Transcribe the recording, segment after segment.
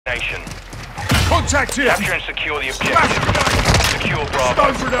Nation. Contact here! Capture and secure the objective. Secure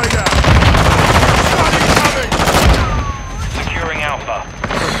Bravo. Stone grenade out! Stun incoming! Securing Alpha.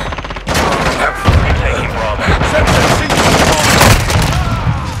 We're taking Bravo.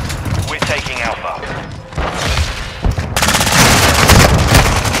 We're taking Alpha.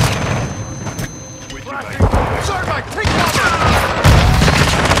 Sorry, mate! Take cover!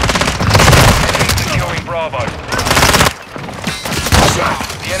 Securing Bravo.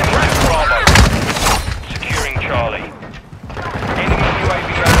 The enemy is Bravo. Securing Charlie. Enemy UAV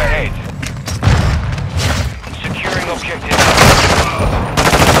overhead. Securing objective Alpha.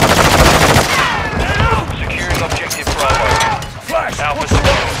 Securing objective Bravo. Flash! Alpha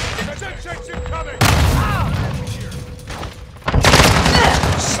secured. Attention coming!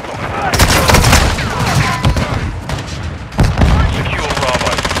 Secure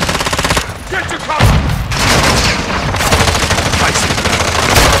Bravo. Get to cover!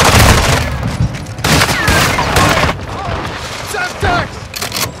 Semtex!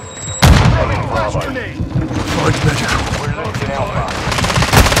 Flash grenade! Find medical. We're losing Alpha.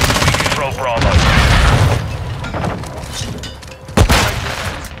 We control Bravo.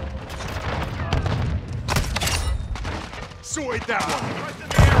 Sorted that one.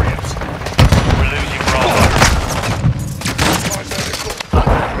 We're losing Bravo. Find medical.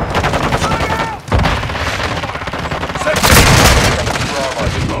 Bravo.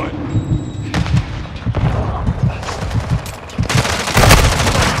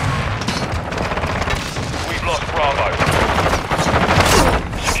 We've lost Bravo.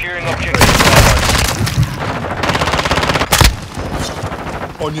 Securing objective Bravo.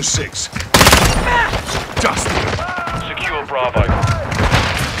 On your six. Dusty. Secure Bravo.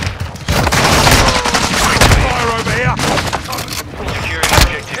 Fire over here. Securing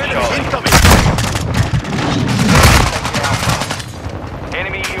objective Charlie. Incoming.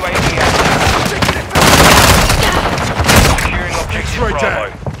 Enemy UAV active. Securing objective Right Bravo. down.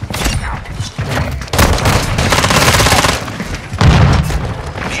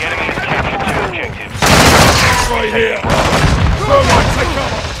 The enemy has captured two objectives. Right here. Thermite, take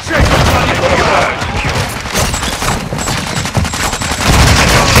cover. Check the bloody Bravo secure.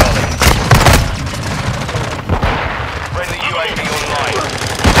 Friendly UAV online.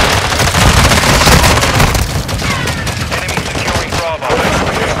 Enemy securing Bravo.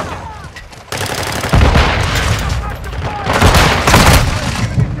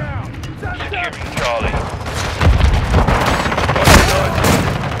 Securing Charlie.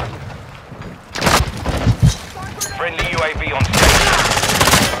 Friendly UAV on station.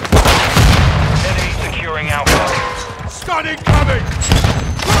 Enemy securing Alpha. Stun incoming!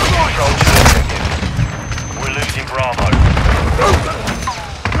 Thermite! Control two objectives. We're losing Bravo.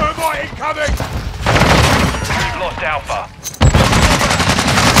 Thermite incoming! We've lost Alpha.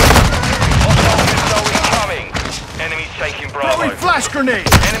 Hostile missile incoming. Enemy's taking Bravo. Throwing flash grenade!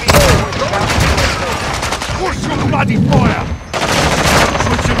 Enemy Push your bloody fire!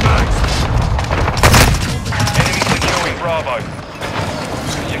 Switching mags! Enemy securing Bravo.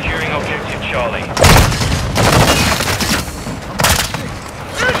 Securing objective Charlie.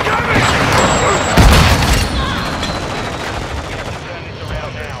 Incoming! Turn this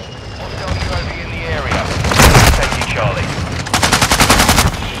around now. Hostile UAV in the area. Taking Charlie.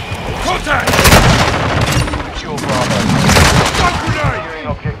 Contact! Secure Bravo. Stun grenade! Securing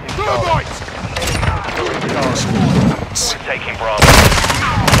objective Charlie. Thermite! We're taking Bravo.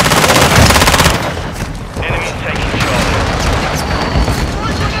 Enemy taking Charlie.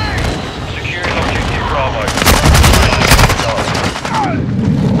 Securing objective Bravo.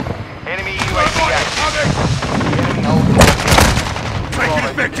 Enemy UAV active. Enemy holding objective. Taking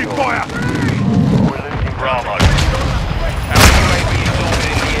effective fire! We're losing Bravo. Our UAV is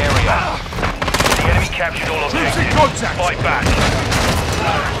orbited in the area. The enemy captured all objectives. Losing contact. Fight back.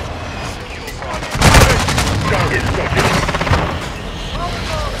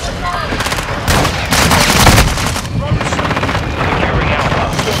 Securing Alpha.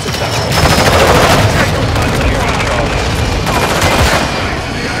 Securing Charlie.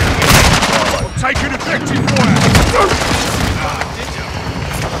 Taking effective fire!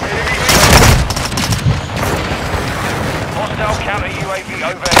 Hostile counter UAV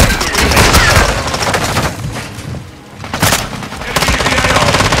overhead.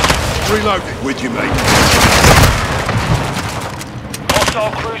 Reloading. With you, mate.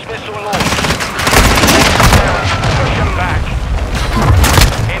 Hostile cruise missile launched. Push them back.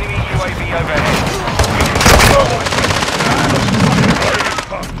 Enemy UAV overhead.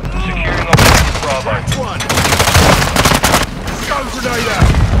 Securing objective Bravo. One. Stun grenade out!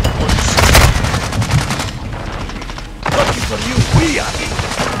 Looking for you, we are.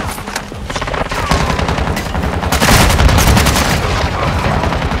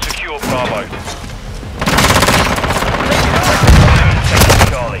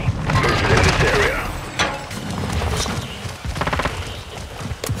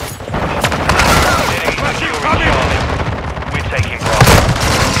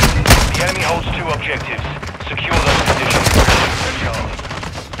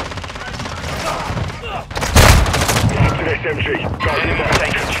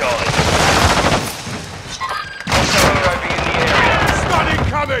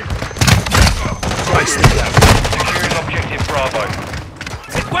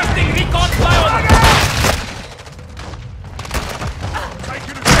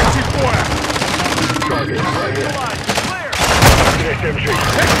 SMG.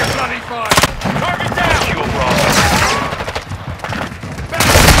 Take your bloody fire! Target down! Secure Bravo.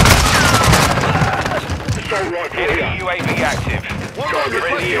 Enemy UAV active.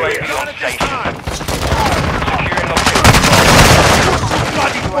 Friendly UAV on station. Securing objective Bravo.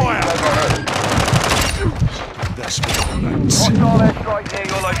 Bloody fire! That's what I meant. Hostile airstrike near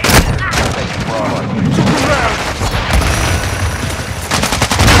your location. Taking Bravo. Took around!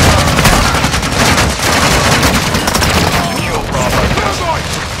 Secure Bravo.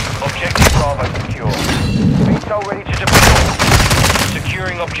 Objective Bravo secure. VTOL ready to deploy.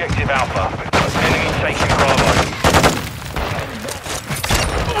 Securing objective Alpha. Enemy taking Bravo.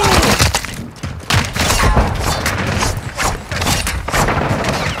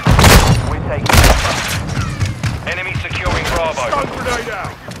 We're taking Alpha. Enemy securing Bravo. Stun grenade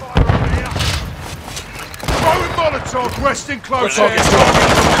out! Throwing Molotov, resting close We're air. losing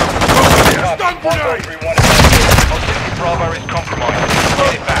Stun grenade! Objective Bravo is compromised.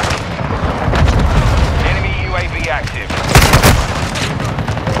 Get it back. Enemy UAV active.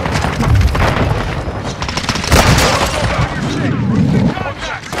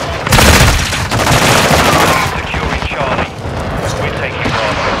 Securing Charlie. We're taking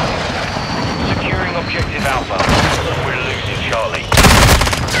Bravo. Securing objective Alpha. We're losing Charlie.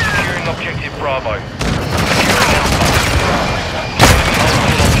 Securing objective Bravo. Securing Alpha.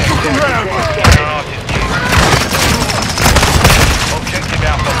 Around! Objective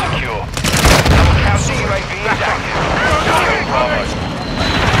Alpha secure. Our counter UAV is active. Secure Bravo.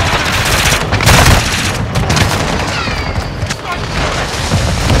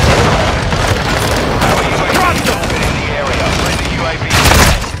 Our UAV is orbiting in the area. Friendly UAV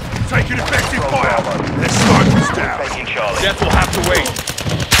is Taking effective fire! Let's slow this down! taking Charlie. Death will have to wait.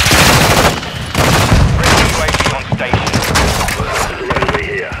 Friendly UAV on station.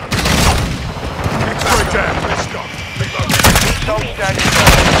 X-ray down, let's go! Sole standing by.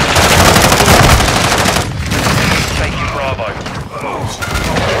 Taking Bravo.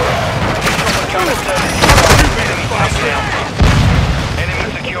 Enemy taken down. Enemy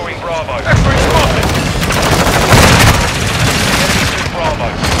securing Bravo. X-ray spotted! Enemy took Bravo.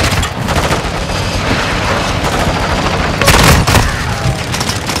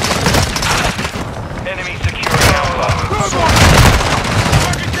 Enemy securing Alpha.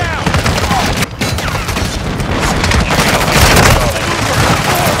 Target down!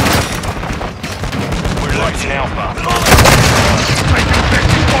 We're losing Alpha. Taking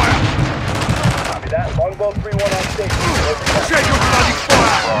effective fire! Copy that. Longbow 3-1 on station. Check your bloody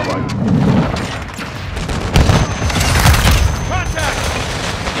fire! Bravo. Contact!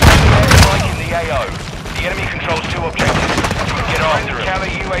 Airstrike in the AO. The enemy controls 2 objectives. Get after it.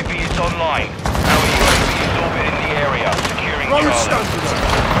 Counter UAV is online. Our UAV is orbiting the area. Securing Rolling stun Charlie. grenade!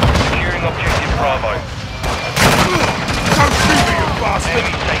 Securing objective Bravo. Don't shoot me, you bastard!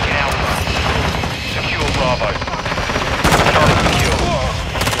 Enemy taking Alpha. Secure Bravo. Charlie secure.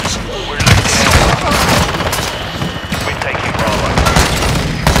 We're losing Alpha. We're taking Bravo.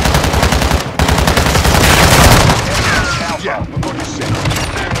 Alpha. Yeah, I've got your set.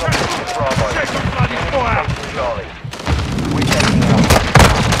 Bravo. Check your bloody fire! Charlie. We're taking Alpha.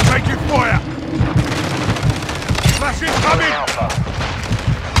 Taking fire! Flash incoming! Alpha.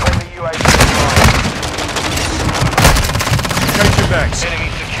 Friendly UAV online. Change your backs. Enemy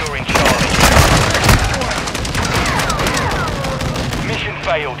securing Charlie. Mission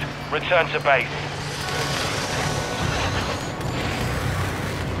failed. Return to base.